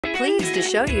pleased to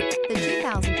show you the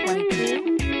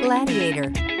 2022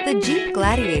 Gladiator. The Jeep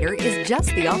Gladiator is just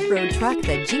the off-road truck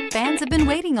that Jeep fans have been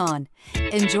waiting on.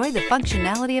 Enjoy the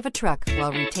functionality of a truck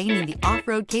while retaining the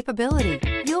off-road capability.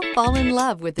 You'll fall in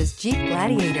love with this Jeep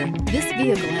Gladiator. This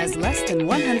vehicle has less than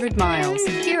 100 miles.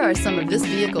 Here are some of this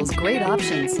vehicle's great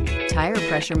options: tire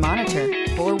pressure monitor,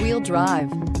 four-wheel drive,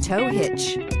 tow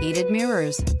hitch, heated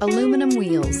mirrors, aluminum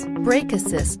wheels, brake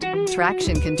assist,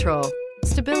 traction control,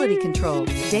 stability control,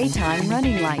 daytime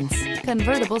running lights,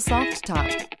 convertible soft top.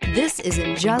 This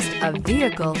isn't just a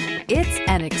vehicle, it's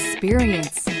an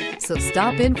experience. So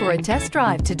stop in for a test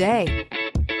drive today.